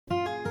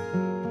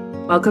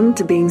Welcome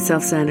to Being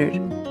Self-Centered.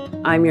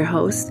 I'm your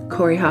host,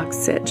 Corey Hawk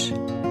Sitch.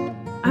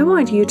 I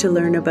want you to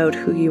learn about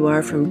who you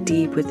are from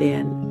deep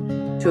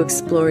within, to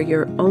explore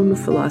your own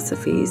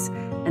philosophies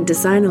and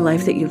design a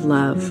life that you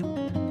love.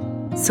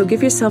 So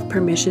give yourself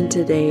permission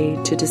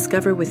today to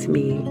discover with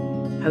me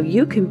how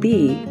you can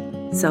be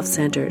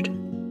self-centered.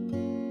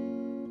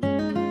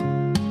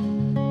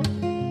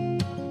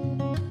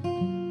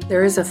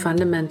 There is a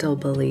fundamental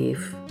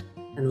belief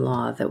and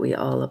law that we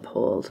all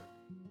uphold.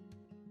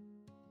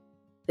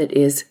 That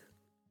is,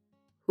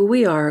 who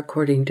we are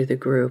according to the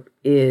group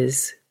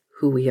is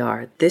who we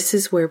are. This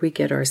is where we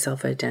get our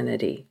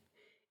self-identity.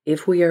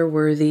 If we are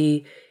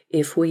worthy,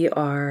 if we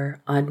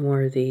are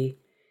unworthy,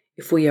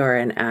 if we are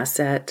an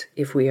asset,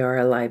 if we are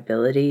a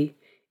liability,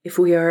 if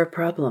we are a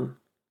problem.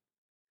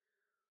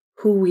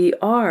 Who we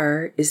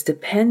are is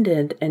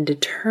dependent and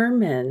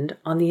determined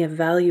on the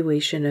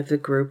evaluation of the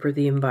group or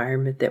the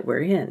environment that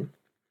we're in.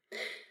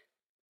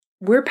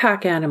 We're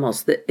pack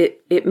animals.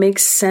 It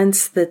makes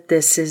sense that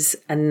this is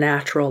a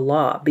natural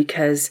law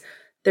because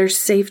there's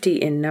safety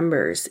in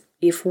numbers.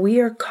 If we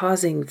are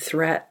causing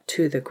threat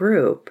to the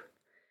group,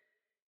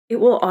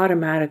 it will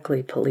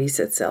automatically police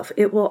itself.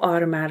 It will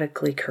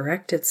automatically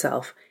correct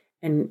itself,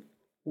 and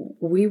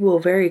we will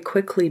very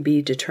quickly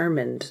be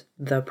determined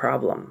the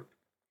problem.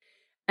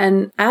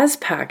 And as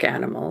pack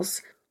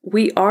animals,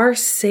 we are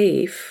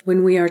safe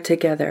when we are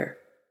together.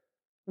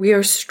 We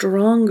are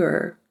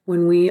stronger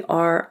when we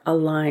are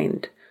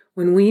aligned,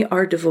 when we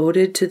are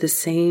devoted to the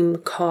same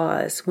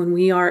cause, when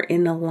we are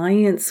in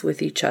alliance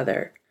with each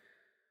other,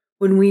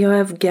 when we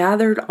have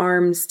gathered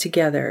arms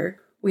together,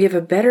 we have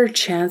a better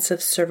chance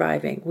of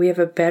surviving. We have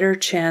a better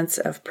chance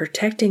of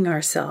protecting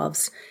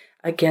ourselves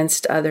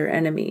against other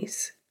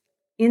enemies.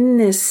 In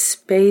this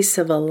space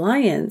of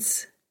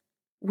alliance,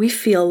 we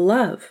feel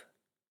love,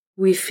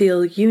 we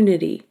feel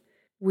unity,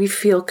 we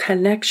feel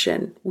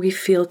connection, we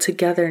feel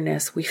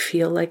togetherness, we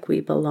feel like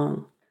we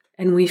belong.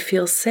 And we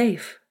feel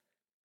safe.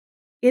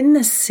 In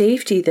the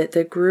safety that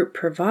the group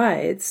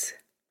provides,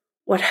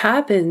 what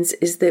happens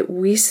is that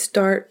we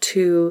start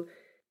to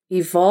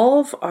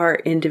evolve our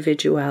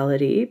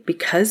individuality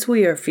because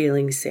we are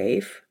feeling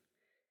safe.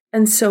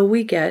 And so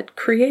we get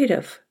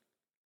creative.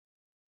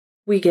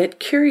 We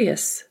get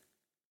curious.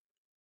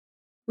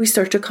 We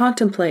start to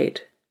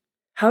contemplate.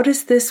 How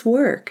does this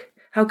work?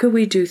 How could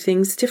we do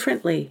things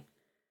differently?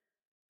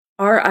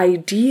 Our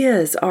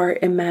ideas, our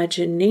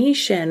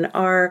imagination,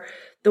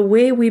 the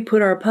way we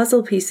put our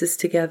puzzle pieces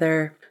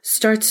together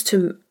starts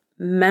to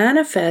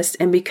manifest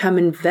and become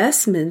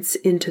investments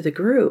into the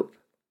group.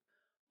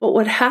 But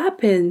what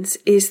happens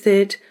is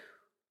that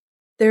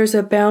there's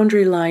a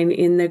boundary line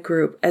in the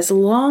group. As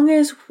long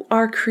as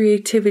our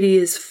creativity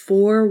is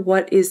for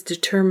what is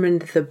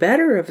determined the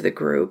better of the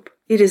group,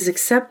 it is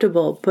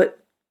acceptable. But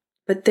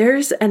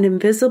there's an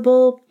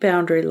invisible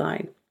boundary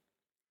line.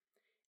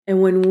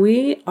 And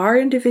when our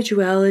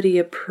individuality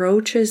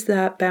approaches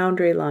that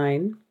boundary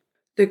line,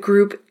 the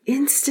group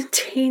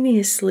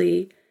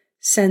instantaneously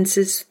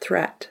senses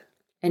threat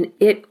and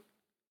it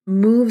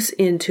moves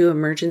into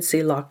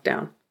emergency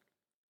lockdown.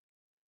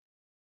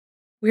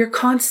 We are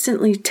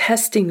constantly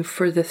testing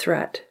for the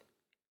threat.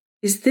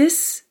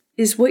 Is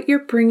what you're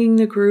bringing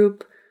the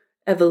group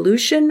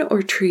evolution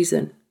or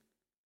treason?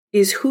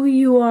 Is who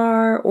you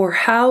are or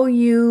how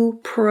you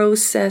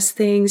process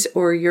things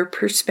or your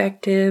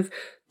perspective,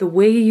 the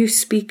way you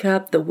speak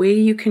up, the way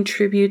you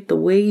contribute, the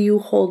way you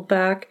hold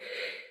back,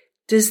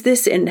 does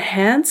this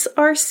enhance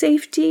our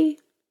safety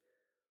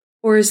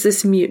or is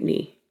this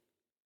mutiny?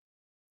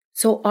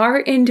 So our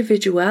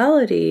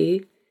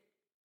individuality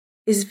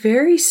is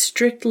very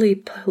strictly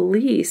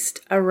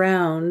policed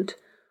around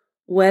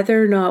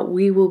whether or not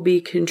we will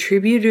be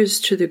contributors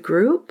to the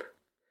group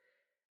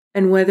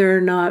and whether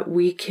or not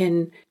we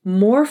can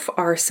morph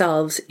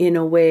ourselves in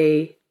a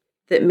way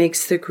that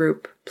makes the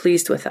group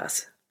pleased with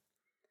us.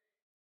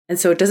 And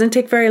so it doesn't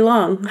take very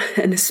long,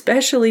 and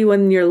especially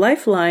when your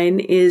lifeline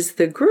is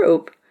the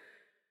group,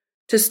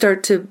 to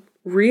start to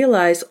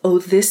realize, oh,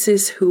 this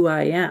is who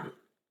I am.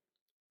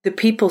 The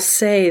people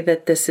say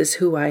that this is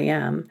who I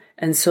am,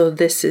 and so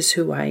this is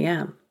who I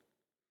am.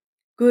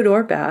 Good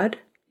or bad,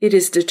 it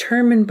is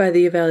determined by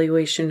the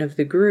evaluation of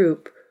the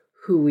group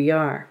who we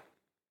are.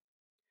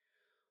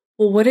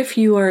 Well, what if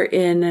you are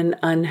in an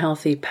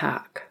unhealthy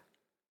pack?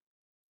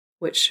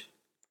 Which,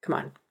 come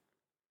on,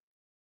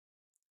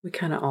 we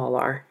kind of all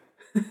are.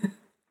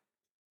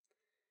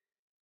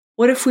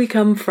 What if we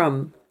come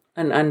from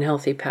an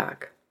unhealthy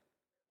pack?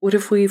 What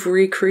if we've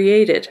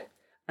recreated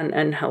an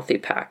unhealthy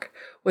pack?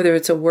 Whether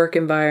it's a work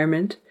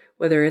environment,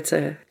 whether it's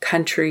a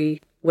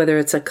country, whether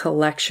it's a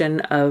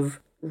collection of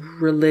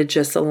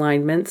religious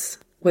alignments,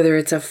 whether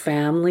it's a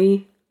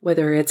family,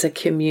 whether it's a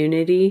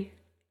community.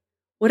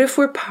 What if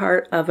we're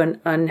part of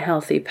an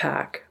unhealthy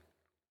pack?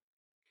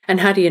 And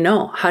how do you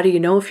know? How do you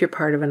know if you're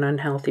part of an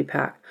unhealthy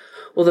pack?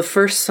 Well, the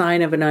first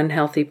sign of an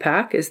unhealthy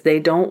pack is they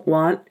don't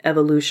want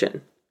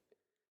evolution.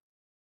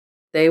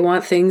 They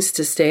want things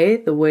to stay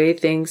the way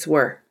things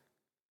were.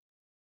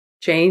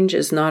 Change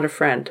is not a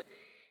friend.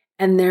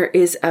 And there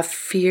is a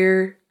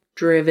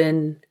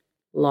fear-driven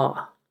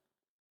law.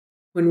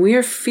 When we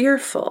are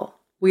fearful,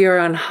 we are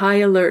on high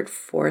alert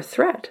for a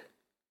threat.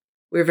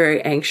 We're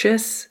very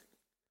anxious.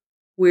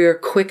 We are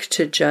quick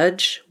to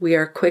judge. We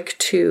are quick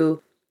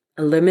to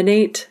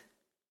eliminate.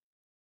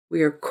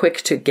 We are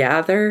quick to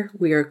gather.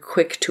 We are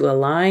quick to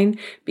align,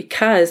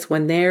 because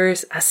when there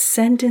is a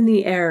scent in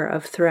the air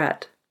of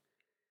threat,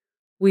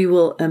 we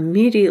will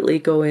immediately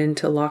go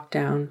into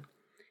lockdown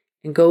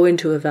and go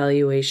into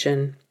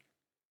evaluation.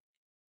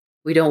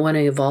 We don't want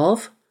to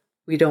evolve.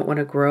 We don't want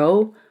to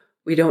grow.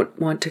 We don't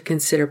want to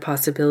consider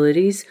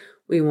possibilities.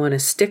 We want to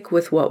stick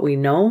with what we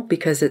know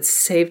because it's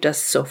saved us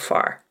so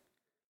far.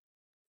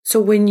 So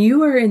when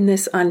you are in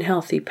this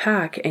unhealthy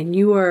pack and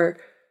you are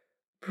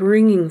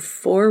bringing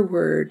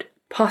forward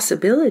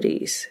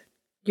possibilities,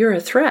 you're a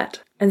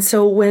threat. And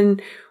so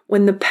when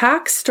the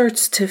pack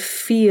starts to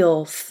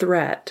feel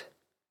threat,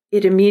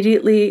 it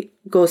immediately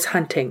goes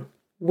hunting.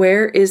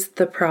 Where is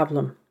the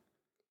problem?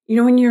 You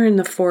know, when you're in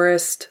the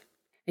forest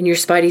and your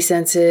spidey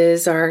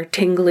senses are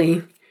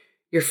tingling,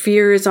 your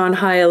fear is on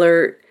high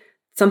alert,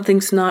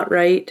 something's not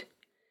right,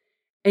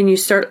 and you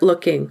start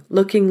looking.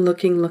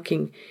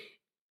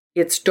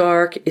 It's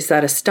dark. Is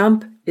that a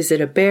stump? Is it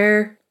a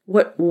bear?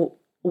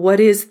 What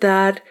is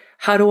that?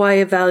 How do I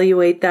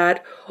evaluate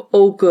that?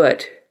 Oh,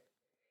 good.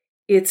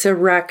 It's a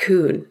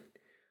raccoon.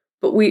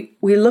 But we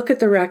look at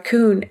the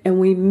raccoon and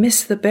we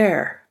miss the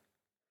bear.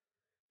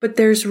 But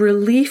there's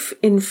relief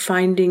in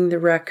finding the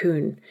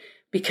raccoon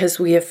because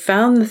we have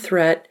found the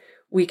threat,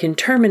 we can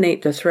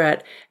terminate the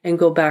threat and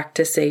go back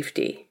to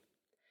safety.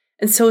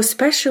 And so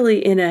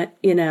especially in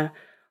a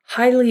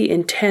highly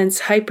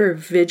intense,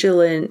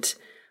 hyper-vigilant,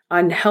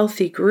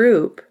 unhealthy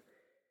group,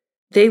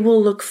 they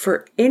will look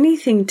for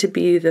anything to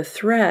be the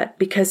threat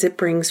because it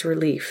brings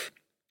relief.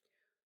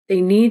 They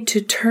need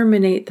to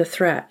terminate the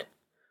threat.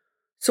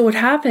 So what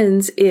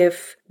happens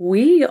if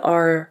we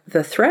are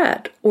the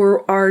threat,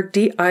 or our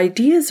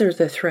ideas are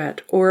the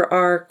threat, or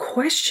our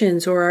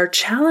questions or our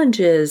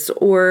challenges,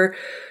 or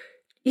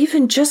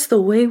even just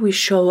the way we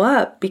show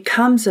up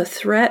becomes a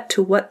threat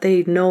to what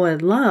they know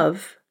and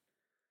love,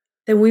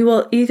 then we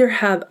will either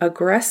have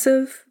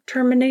aggressive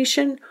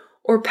termination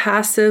or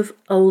passive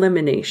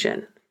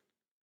elimination.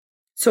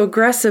 So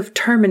aggressive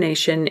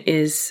termination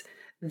is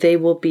they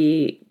will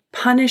be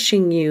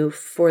punishing you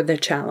for the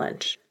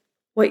challenge.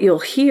 What you'll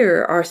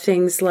hear are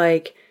things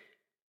like,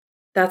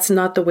 that's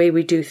not the way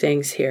we do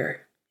things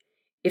here.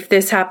 If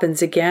this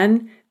happens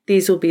again,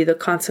 these will be the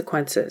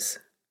consequences.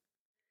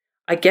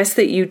 I guess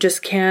that you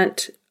just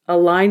can't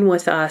align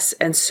with us,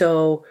 and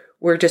so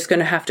we're just going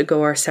to have to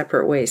go our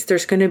separate ways.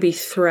 There's going to be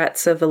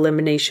threats of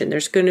elimination.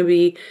 There's going to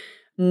be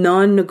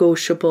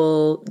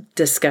non-negotiable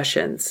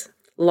discussions,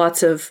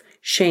 lots of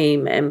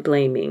shame and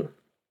blaming.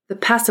 The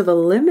passive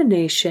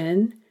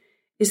elimination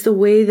is the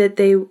way that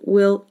they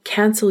will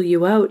cancel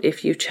you out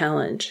if you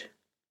challenge.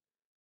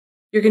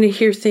 You're going to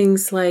hear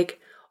things like,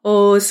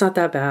 oh, it's not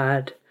that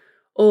bad.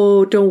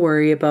 Oh, don't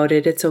worry about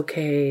it. It's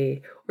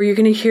okay. Or you're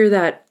going to hear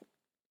that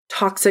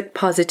toxic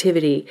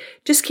positivity.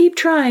 Just keep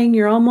trying.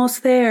 You're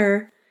almost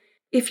there.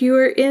 If you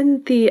are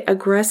in the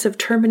aggressive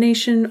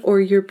termination or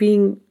you're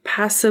being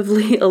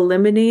passively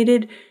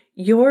eliminated,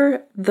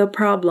 you're the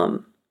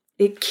problem.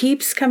 It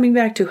keeps coming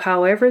back to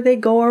however they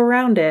go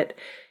around it.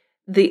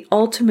 The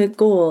ultimate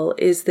goal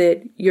is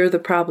that you're the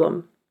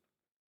problem.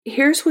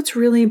 Here's what's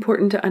really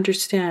important to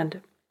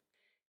understand.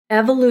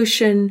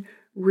 Evolution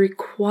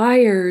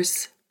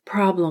requires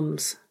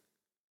problems.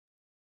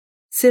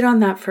 Sit on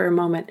that for a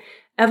moment.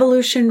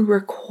 Evolution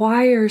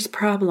requires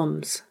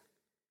problems.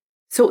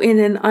 So in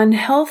an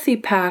unhealthy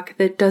pack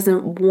that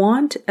doesn't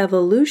want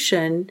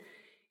evolution,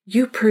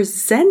 you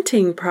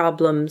presenting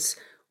problems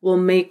will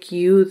make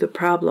you the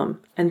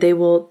problem, and they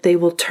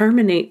will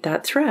terminate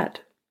that threat.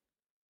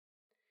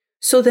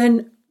 So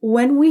then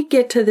when we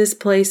get to this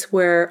place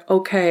where,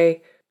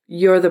 okay,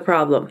 you're the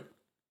problem,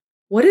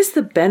 what is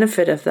the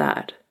benefit of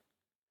that?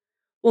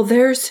 Well,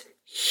 there's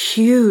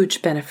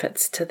huge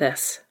benefits to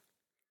this.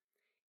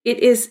 It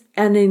is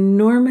an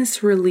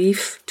enormous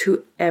relief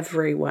to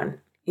everyone,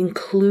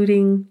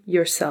 including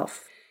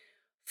yourself.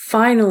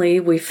 Finally,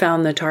 we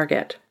found the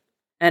target,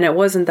 and it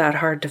wasn't that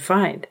hard to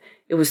find.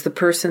 It was the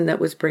person that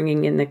was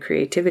bringing in the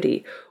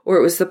creativity, or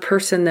it was the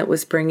person that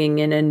was bringing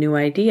in a new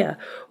idea,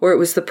 or it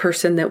was the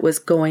person that was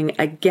going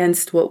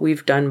against what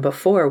we've done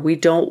before. We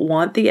don't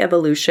want the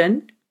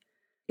evolution.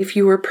 If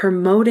you are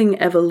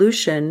promoting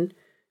evolution,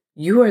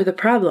 you are the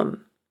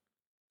problem.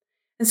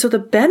 And so the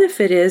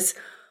benefit is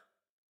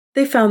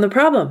they found the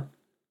problem.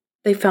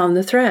 They found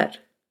the threat.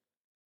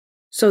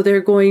 So they're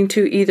going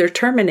to either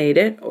terminate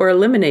it or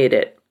eliminate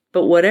it.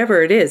 But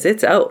whatever it is,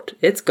 it's out.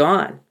 It's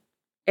gone.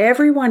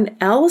 Everyone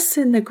else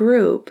in the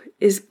group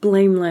is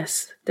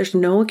blameless. There's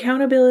no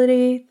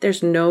accountability.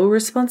 There's no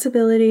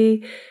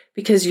responsibility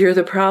because you're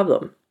the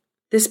problem.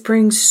 This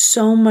brings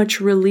so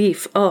much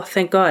relief. Oh,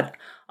 thank God.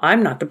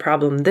 I'm not the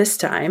problem this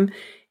time.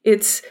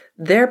 It's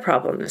their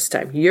problem this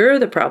time. You're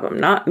the problem,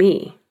 not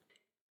me.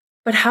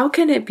 But how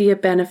can it be a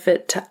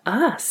benefit to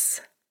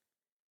us?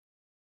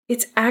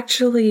 It's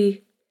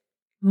actually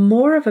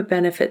more of a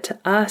benefit to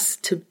us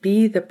to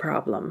be the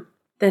problem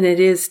than it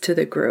is to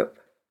the group.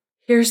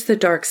 Here's the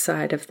dark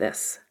side of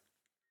this.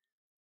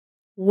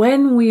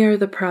 When we are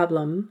the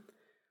problem,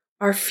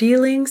 our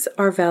feelings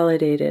are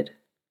validated.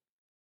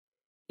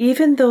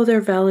 Even though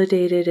they're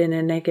validated in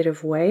a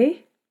negative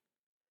way,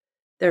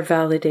 they're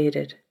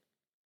validated.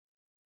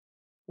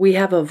 We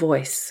have a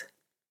voice.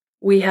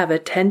 We have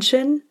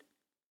attention,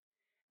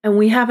 and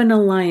we have an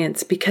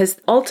alliance because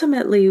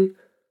ultimately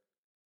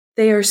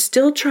they are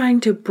still trying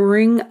to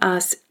bring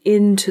us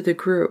into the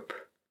group.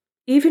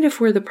 Even if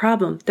we're the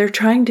problem, they're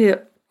trying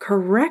to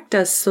correct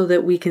us so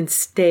that we can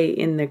stay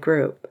in the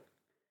group.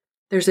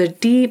 There's a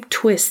deep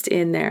twist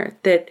in there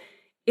that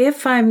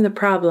if I'm the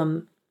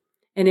problem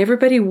and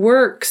everybody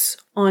works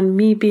on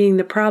me being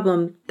the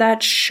problem,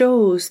 that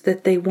shows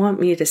that they want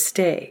me to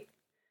stay.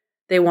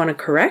 They want to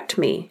correct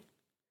me.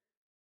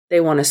 They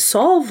want to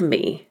solve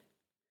me.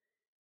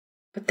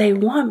 But they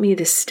want me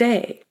to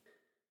stay.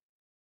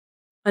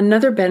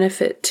 Another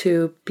benefit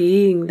to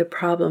being the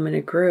problem in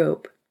a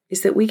group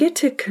is that we get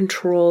to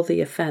control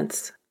the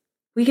offense.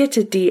 We get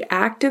to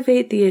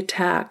deactivate the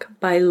attack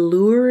by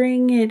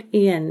luring it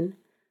in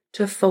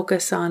to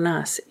focus on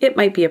us. It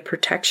might be a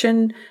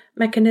protection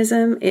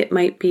mechanism. It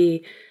might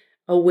be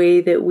a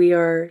way that we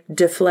are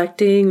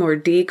deflecting or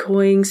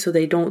decoying so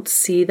they don't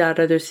see that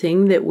other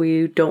thing that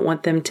we don't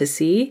want them to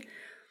see.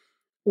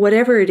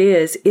 Whatever it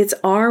is, it's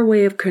our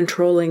way of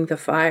controlling the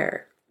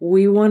fire.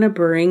 We want to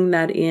bring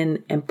that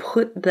in and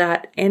put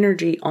that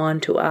energy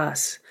onto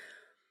us.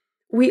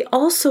 We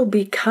also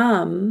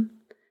become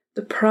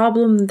the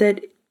problem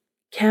that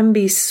can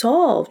be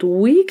solved.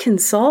 We can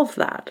solve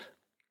that.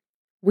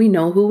 We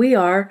know who we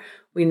are.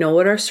 We know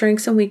what our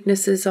strengths and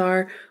weaknesses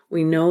are.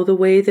 We know the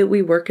way that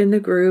we work in the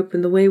group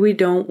and the way we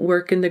don't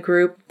work in the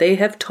group. They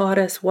have taught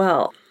us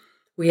well.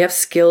 We have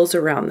skills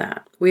around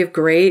that. We have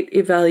great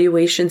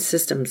evaluation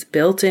systems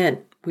built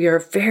in. We are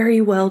very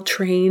well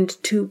trained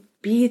to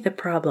be the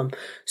problem,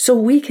 so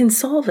we can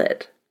solve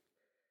it.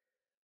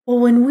 Well,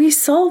 when we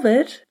solve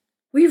it,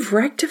 we've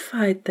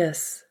rectified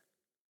this.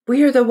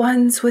 We are the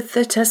ones with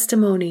the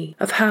testimony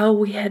of how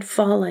we had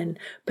fallen,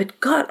 but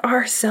got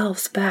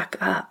ourselves back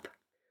up.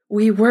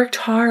 We worked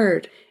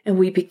hard and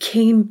we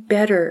became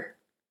better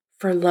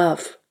for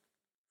love,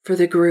 for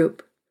the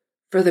group,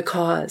 for the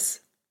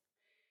cause.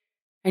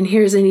 And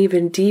here's an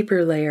even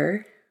deeper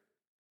layer.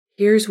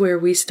 Here's where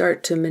we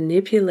start to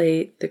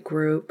manipulate the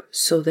group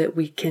so that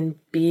we can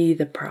be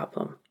the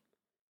problem.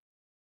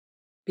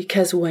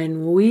 Because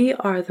when we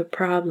are the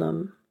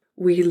problem,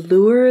 we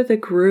lure the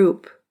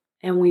group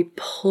and we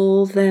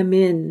pull them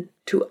in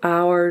to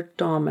our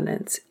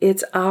dominance.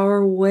 It's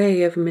our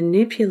way of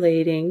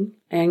manipulating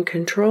and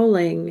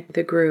controlling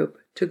the group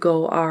to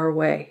go our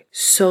way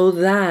so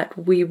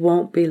that we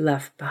won't be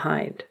left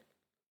behind.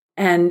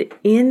 And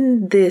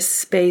in this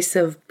space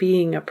of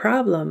being a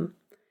problem,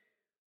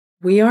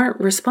 we aren't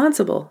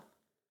responsible.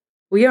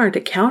 We aren't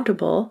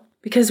accountable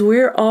because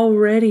we're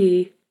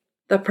already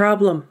the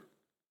problem.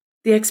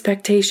 The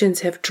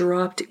expectations have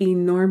dropped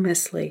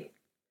enormously.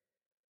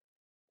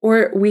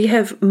 Or we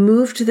have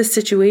moved the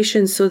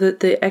situation so that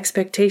the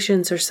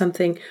expectations are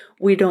something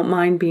we don't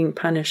mind being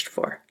punished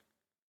for.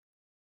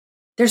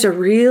 There's a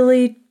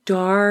really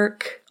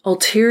dark,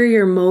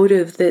 ulterior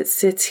motive that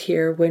sits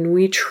here when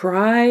we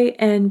try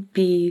and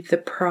be the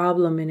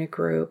problem in a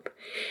group.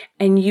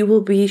 And you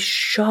will be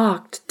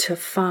shocked to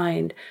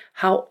find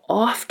how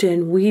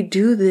often we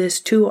do this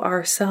to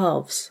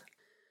ourselves.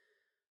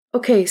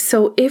 Okay,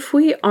 so if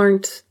we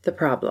aren't the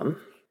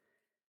problem,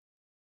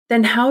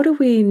 then how do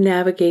we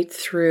navigate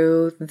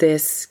through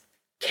this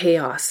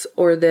chaos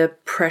or the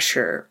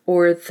pressure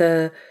or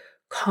the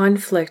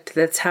conflict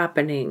that's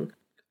happening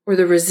or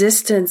the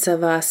resistance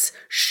of us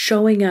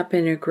showing up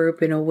in a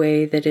group in a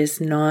way that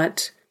is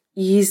not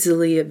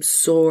easily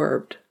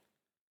absorbed?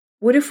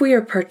 What if we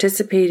are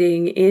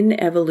participating in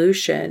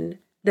evolution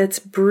that's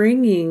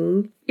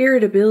bringing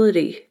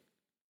irritability?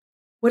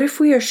 What if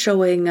we are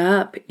showing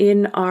up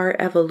in our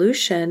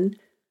evolution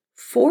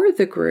for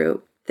the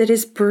group that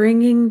is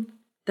bringing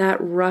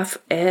that rough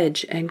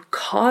edge and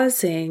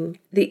causing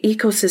the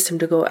ecosystem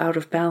to go out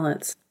of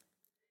balance?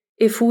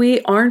 If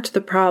we aren't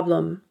the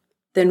problem,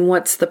 then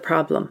what's the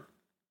problem?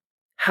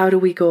 How do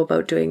we go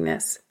about doing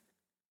this?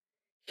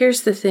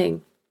 Here's the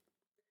thing.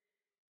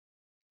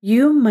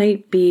 You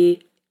might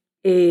be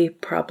a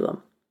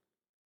problem.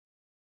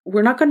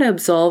 We're not going to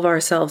absolve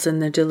ourselves in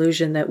the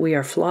delusion that we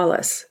are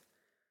flawless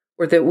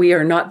or that we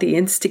are not the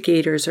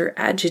instigators or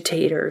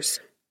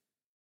agitators.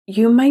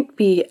 You might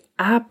be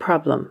a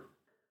problem.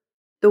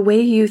 The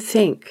way you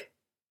think,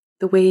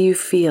 the way you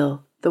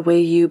feel, the way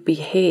you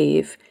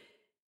behave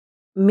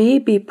may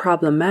be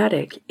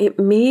problematic. It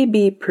may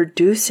be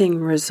producing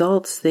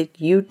results that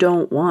you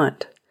don't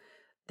want,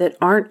 that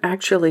aren't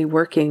actually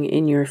working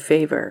in your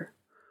favor,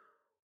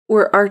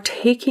 or are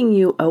taking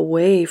you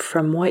away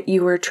from what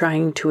you are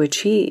trying to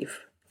achieve.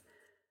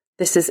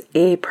 This is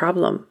a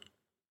problem.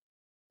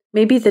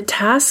 Maybe the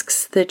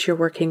tasks that you're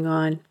working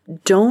on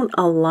don't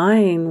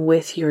align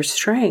with your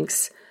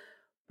strengths,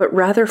 but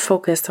rather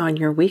focus on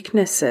your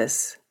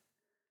weaknesses.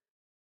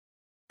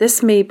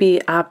 This may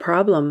be a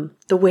problem.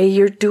 The way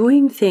you're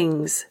doing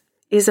things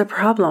is a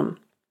problem.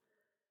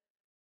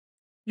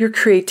 Your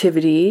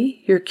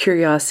creativity, your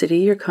curiosity,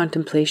 your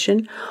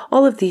contemplation,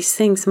 all of these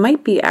things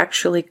might be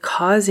actually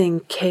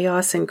causing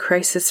chaos and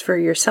crisis for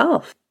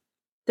yourself.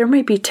 There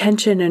might be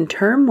tension and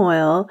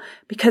turmoil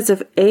because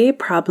of a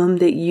problem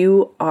that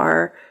you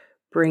are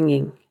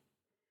bringing.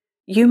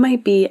 You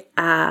might be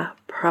a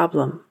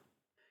problem.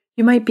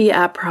 You might be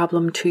a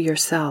problem to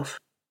yourself.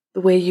 The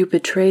way you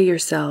betray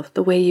yourself,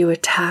 the way you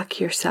attack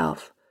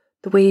yourself,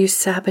 the way you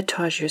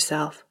sabotage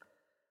yourself,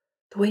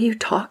 the way you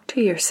talk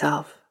to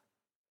yourself.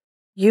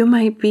 You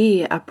might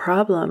be a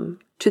problem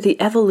to the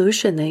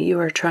evolution that you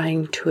are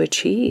trying to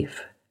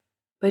achieve,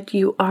 but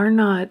you are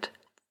not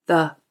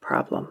the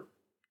problem.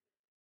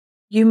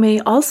 You may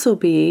also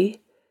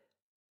be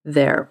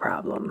their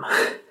problem.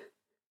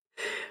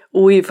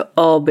 We've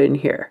all been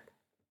here.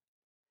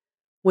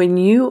 When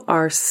you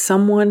are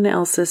someone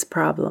else's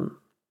problem,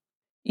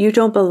 you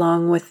don't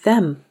belong with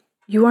them.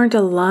 You aren't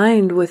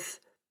aligned with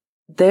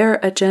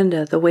their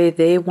agenda, the way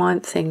they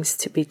want things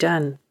to be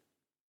done.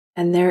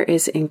 And there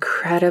is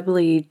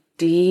incredibly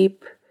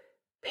deep,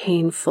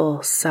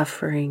 painful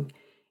suffering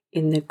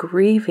in the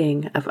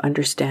grieving of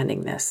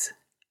understanding this.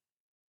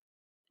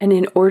 And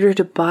in order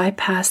to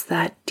bypass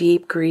that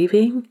deep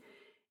grieving,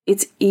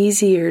 it's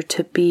easier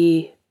to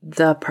be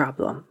the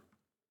problem.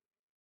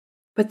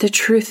 But the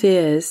truth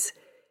is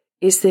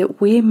that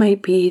we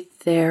might be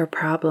their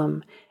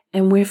problem.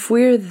 And if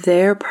we're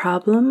their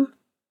problem,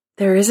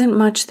 there isn't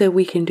much that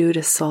we can do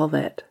to solve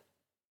it.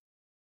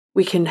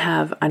 We can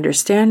have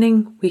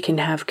understanding, we can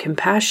have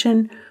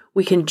compassion,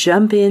 we can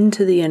jump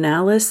into the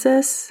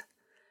analysis,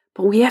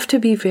 but we have to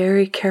be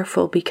very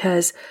careful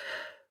because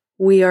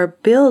we are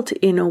built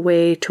in a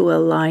way to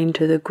align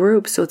to the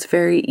group, so it's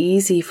very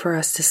easy for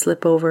us to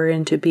slip over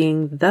into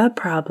being the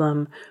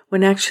problem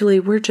when actually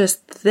we're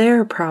just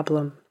their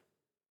problem.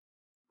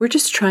 We're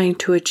just trying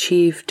to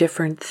achieve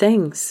different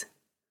things.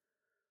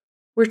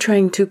 We're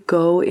trying to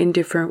go in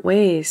different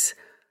ways.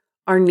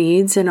 Our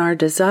needs and our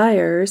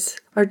desires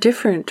are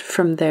different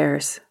from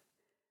theirs.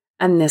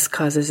 And this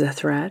causes a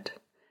threat.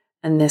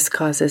 And this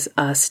causes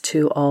us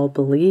to all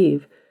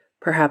believe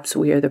perhaps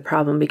we are the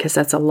problem because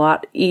that's a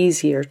lot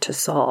easier to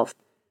solve.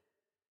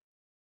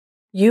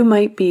 You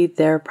might be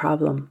their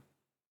problem,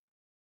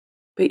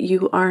 but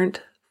you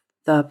aren't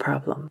the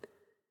problem.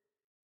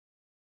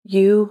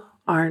 You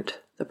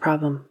aren't the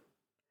problem.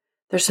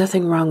 There's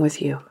nothing wrong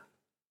with you.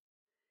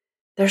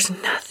 There's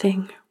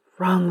nothing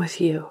wrong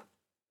with you.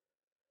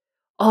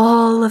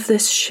 All of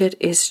this shit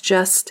is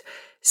just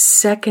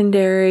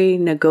secondary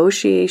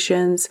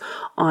negotiations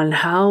on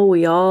how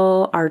we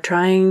all are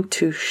trying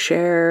to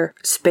share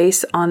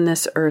space on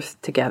this earth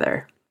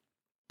together.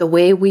 The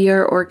way we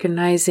are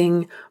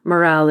organizing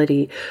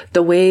morality,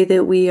 the way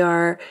that we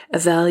are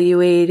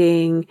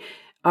evaluating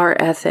our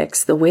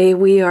ethics, the way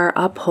we are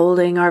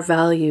upholding our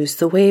values,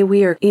 the way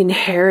we are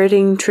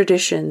inheriting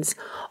traditions,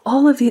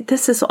 all of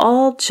this is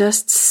all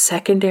just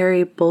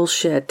secondary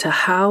bullshit to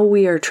how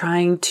we are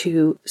trying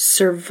to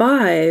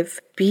survive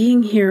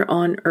being here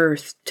on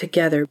earth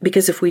together.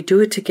 Because if we do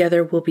it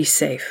together, we'll be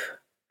safe.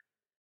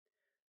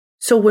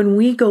 So when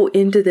we go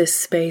into this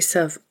space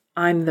of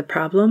I'm the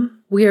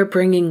problem, we are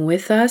bringing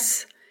with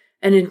us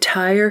an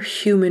entire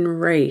human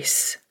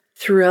race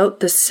throughout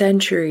the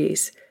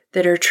centuries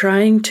that are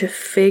trying to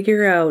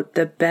figure out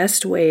the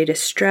best way to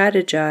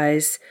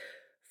strategize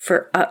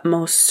for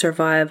utmost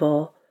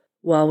survival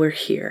while we're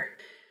here.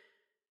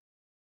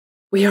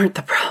 We aren't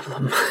the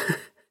problem.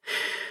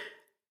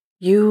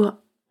 You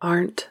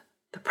aren't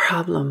the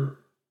problem.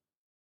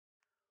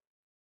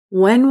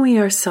 When we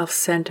are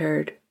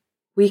self-centered,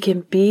 we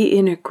can be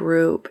in a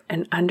group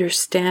and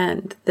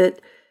understand that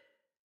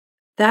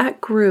that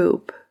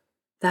group,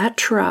 that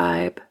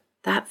tribe,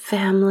 that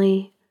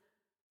family,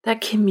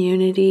 that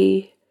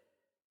community,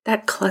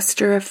 that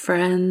cluster of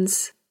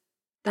friends,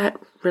 that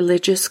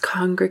religious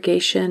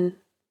congregation,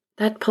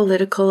 that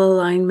political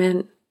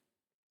alignment,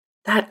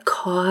 that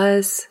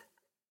cause,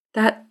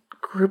 that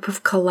group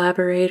of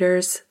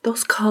collaborators,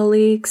 those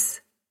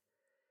colleagues,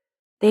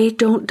 they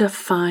don't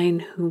define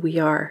who we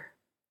are.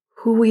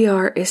 Who we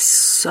are is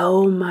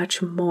so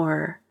much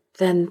more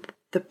than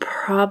the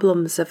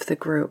problems of the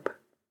group.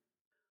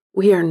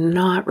 We are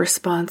not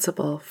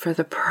responsible for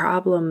the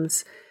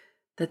problems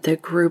that the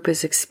group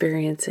is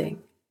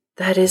experiencing.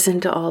 That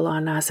isn't all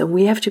on us. And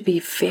we have to be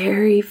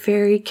very,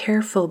 very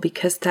careful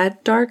because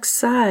that dark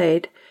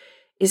side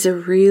is a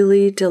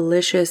really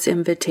delicious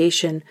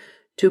invitation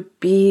to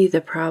be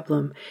the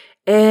problem.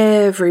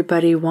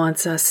 Everybody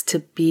wants us to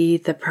be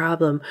the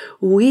problem.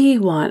 We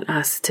want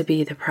us to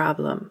be the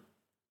problem.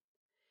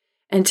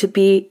 And to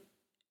be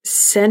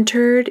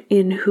centered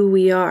in who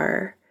we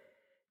are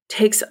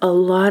takes a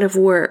lot of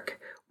work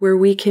where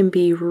we can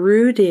be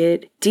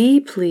rooted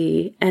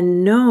deeply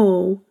and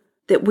know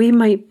that we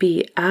might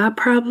be a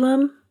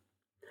problem,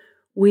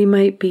 we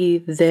might be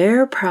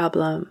their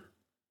problem,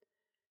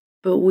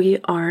 but we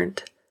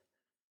aren't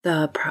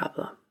the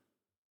problem.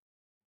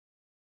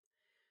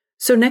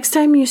 So next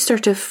time you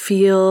start to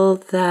feel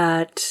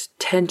that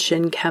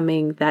tension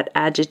coming, that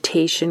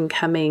agitation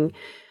coming,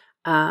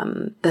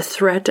 the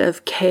threat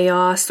of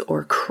chaos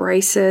or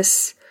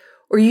crisis,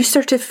 or you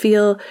start to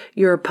feel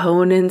your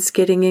opponents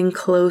getting in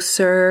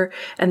closer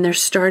and they're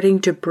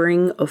starting to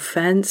bring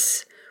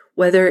offense,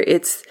 whether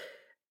it's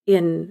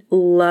in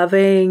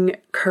loving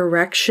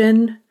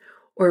correction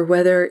or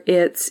whether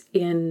it's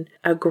in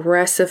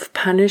aggressive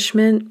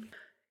punishment,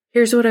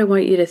 here's what I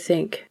want you to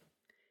think.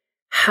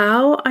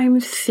 How I'm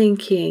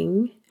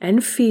thinking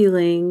and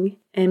feeling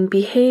and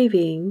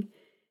behaving,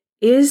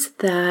 is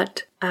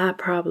that a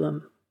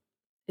problem?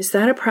 Is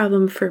that a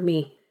problem for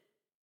me?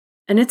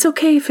 And it's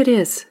okay if it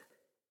is.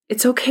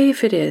 It's okay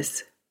if it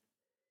is.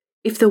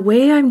 If the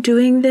way I'm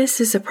doing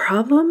this is a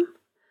problem,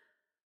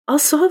 I'll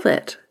solve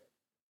it.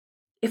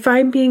 If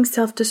I'm being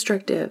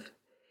self-destructive,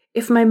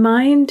 if my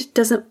mind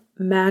doesn't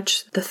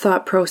match the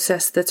thought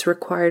process that's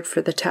required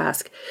for the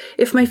task,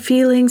 if my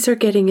feelings are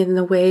getting in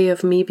the way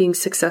of me being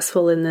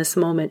successful in this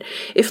moment,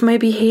 if my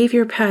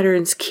behavior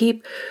patterns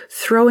keep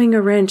throwing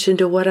a wrench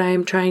into what I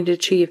am trying to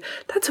achieve,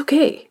 that's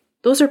okay.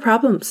 Those are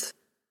problems.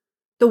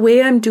 The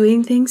way I'm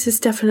doing things is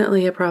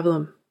definitely a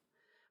problem,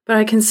 but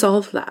I can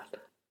solve that.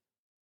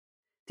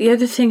 The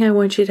other thing I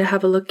want you to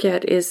have a look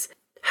at is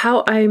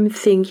how I'm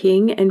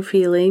thinking and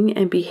feeling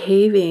and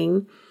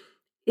behaving.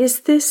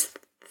 Is this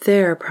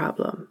their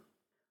problem?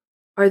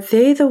 Are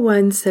they the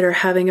ones that are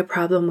having a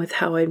problem with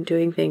how I'm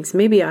doing things?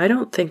 Maybe I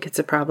don't think it's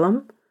a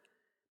problem,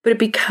 but it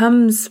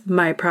becomes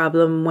my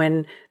problem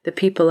when the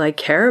people I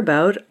care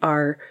about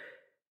are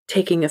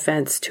taking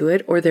offense to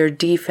it, or they're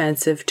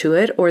defensive to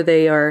it, or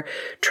they are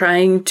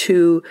trying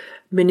to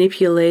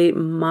manipulate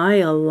my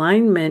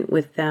alignment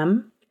with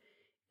them.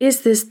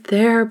 Is this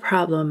their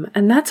problem?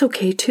 And that's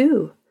okay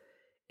too.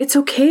 It's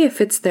okay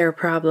if it's their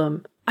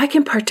problem. I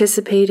can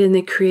participate in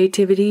the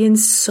creativity in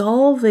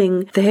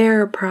solving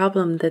their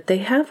problem that they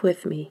have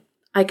with me.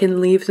 I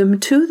can leave them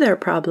to their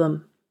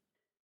problem.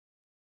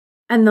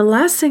 And the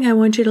last thing I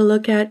want you to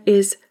look at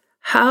is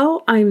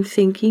how I'm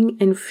thinking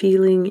and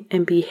feeling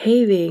and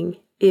behaving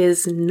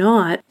is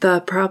not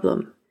the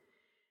problem.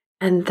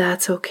 And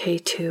that's okay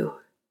too.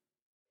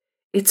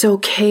 It's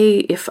okay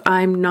if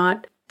I'm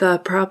not the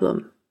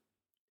problem.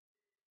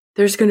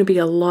 There's going to be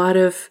a lot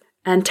of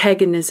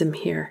antagonism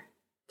here.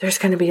 There's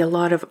going to be a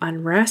lot of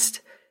unrest.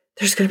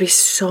 There's going to be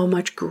so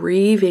much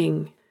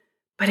grieving.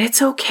 But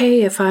it's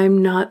okay if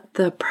I'm not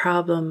the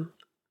problem.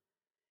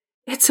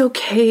 It's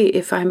okay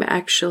if I'm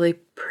actually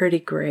pretty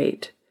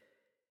great.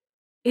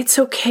 It's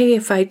okay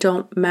if I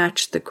don't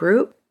match the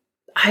group.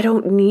 I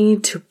don't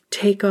need to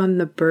take on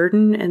the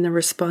burden and the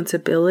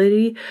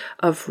responsibility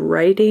of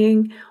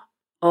righting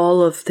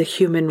all of the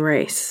human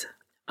race.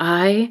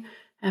 I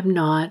am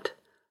not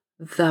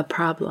the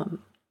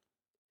problem.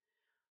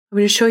 I'm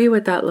going to show you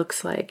what that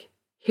looks like.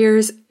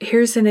 Here's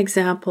an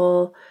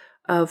example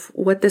of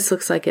what this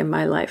looks like in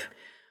my life.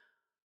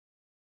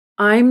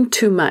 I'm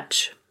too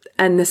much,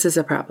 and this is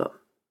a problem.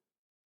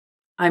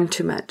 I'm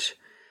too much.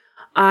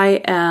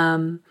 I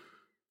am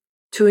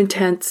too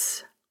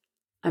intense.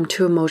 I'm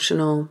too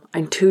emotional.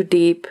 I'm too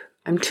deep.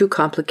 I'm too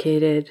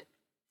complicated.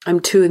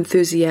 I'm too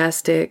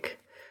enthusiastic.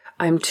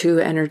 I'm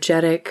too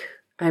energetic.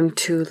 I'm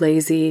too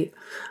lazy.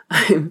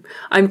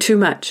 I'm too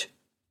much.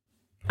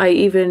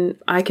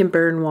 I can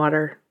burn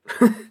water.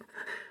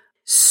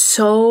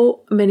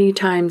 So many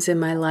times in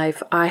my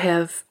life, I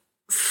have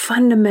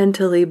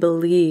fundamentally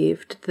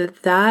believed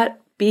that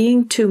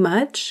being too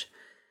much,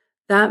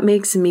 that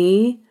makes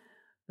me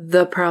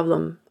the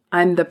problem.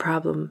 I'm the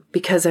problem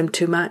because I'm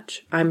too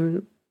much.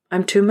 I'm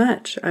too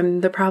much.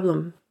 I'm the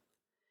problem.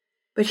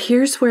 But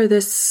here's where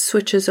this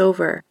switches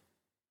over.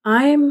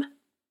 I'm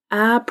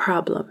a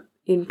problem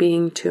in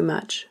being too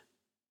much.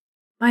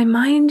 My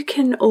mind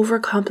can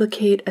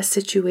overcomplicate a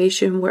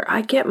situation where I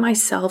get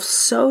myself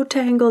so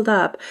tangled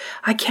up,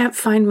 I can't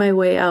find my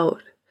way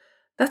out.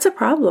 That's a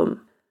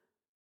problem.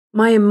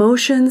 My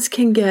emotions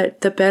can get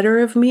the better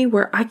of me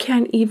where I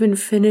can't even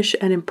finish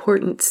an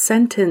important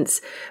sentence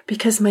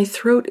because my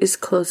throat is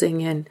closing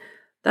in.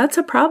 That's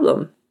a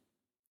problem.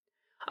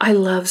 I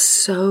love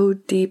so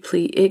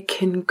deeply, it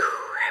can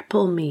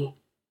cripple me.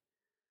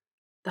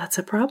 That's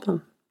a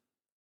problem.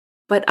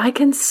 But I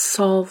can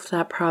solve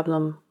that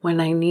problem when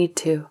I need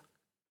to.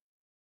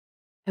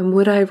 And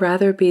would I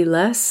rather be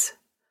less?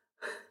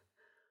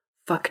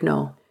 Fuck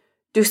no.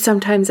 Do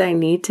sometimes I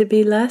need to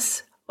be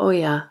less? Oh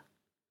yeah.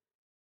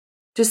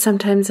 Do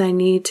sometimes I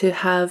need to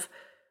have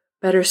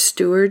better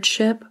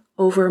stewardship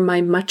over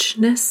my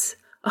muchness?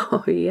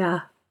 Oh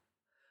yeah.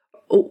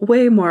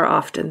 Way more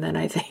often than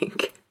I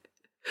think.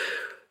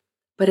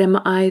 But am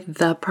I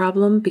the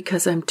problem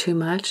because I'm too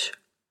much?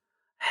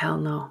 Hell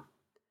no.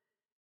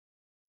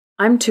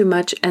 I'm too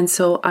much, and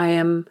so I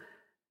am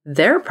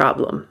their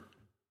problem.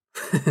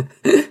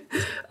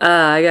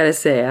 I gotta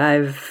say,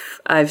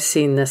 I've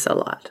seen this a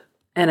lot,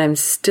 and I'm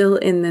still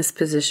in this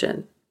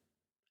position,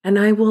 and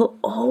I will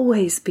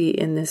always be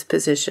in this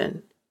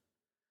position.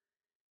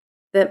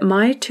 That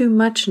my too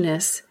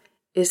muchness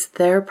is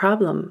their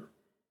problem.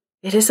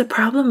 It is a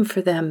problem for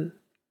them.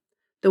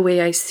 The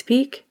way I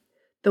speak,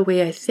 the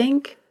way I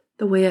think,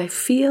 the way I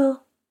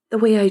feel, the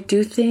way I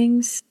do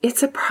things,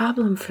 it's a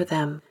problem for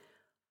them.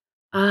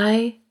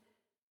 I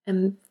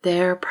am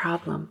their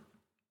problem.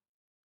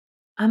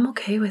 I'm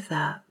okay with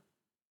that.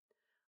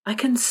 I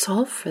can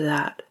solve for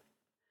that.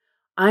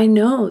 I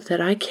know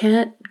that I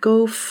can't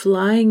go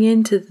flying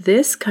into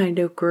this kind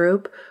of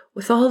group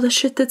with all the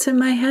shit that's in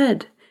my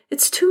head.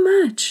 It's too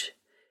much.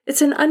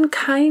 It's an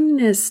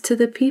unkindness to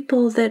the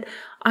people that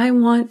I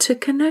want to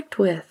connect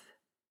with.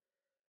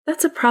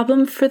 That's a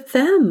problem for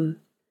them.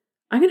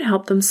 I'm going to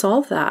help them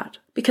solve that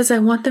because I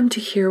want them to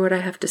hear what I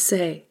have to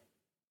say.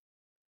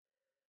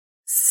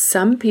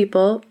 Some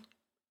people,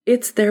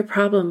 it's their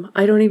problem.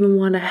 I don't even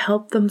want to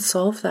help them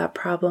solve that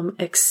problem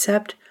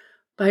except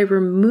by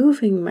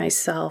removing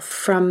myself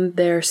from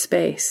their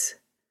space.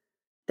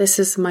 This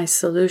is my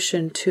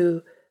solution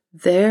to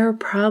their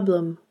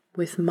problem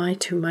with my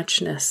too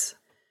muchness.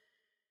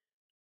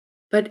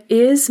 But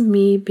is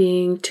me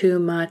being too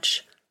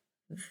much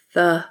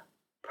the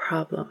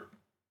problem?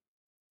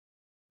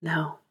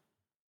 No.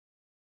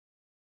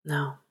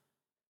 No.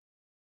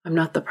 I'm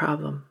not the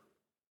problem.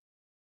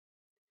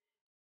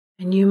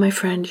 And you, my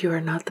friend, you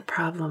are not the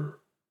problem.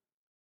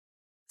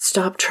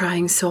 Stop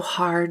trying so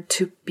hard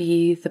to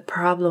be the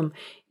problem,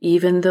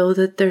 even though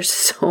that there's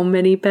so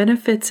many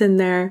benefits in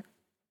there.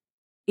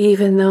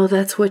 Even though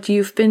that's what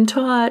you've been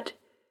taught.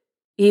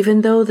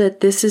 Even though that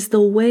this is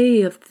the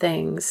way of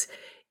things.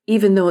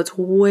 Even though it's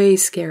way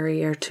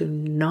scarier to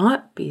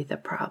not be the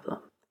problem.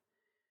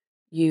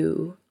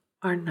 You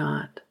are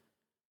not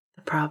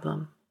the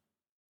problem.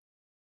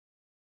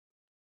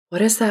 What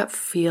does that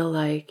feel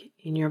like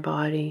in your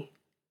body?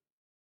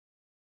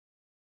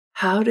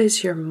 How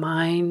does your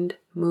mind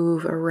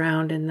move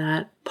around in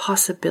that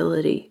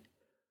possibility?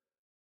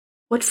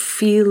 What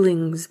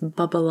feelings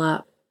bubble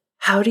up?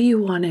 How do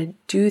you want to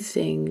do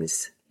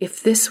things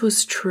if this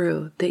was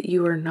true, that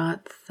you are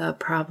not the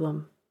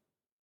problem?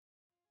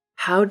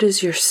 How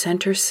does your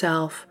center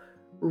self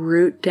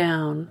root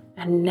down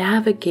and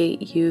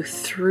navigate you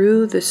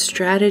through the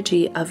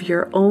strategy of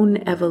your own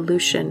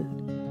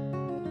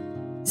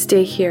evolution?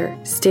 Stay here,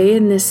 stay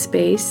in this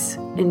space,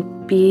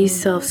 and be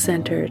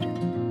self-centered.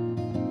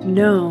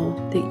 Know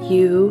that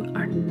you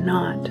are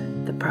not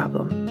the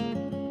problem.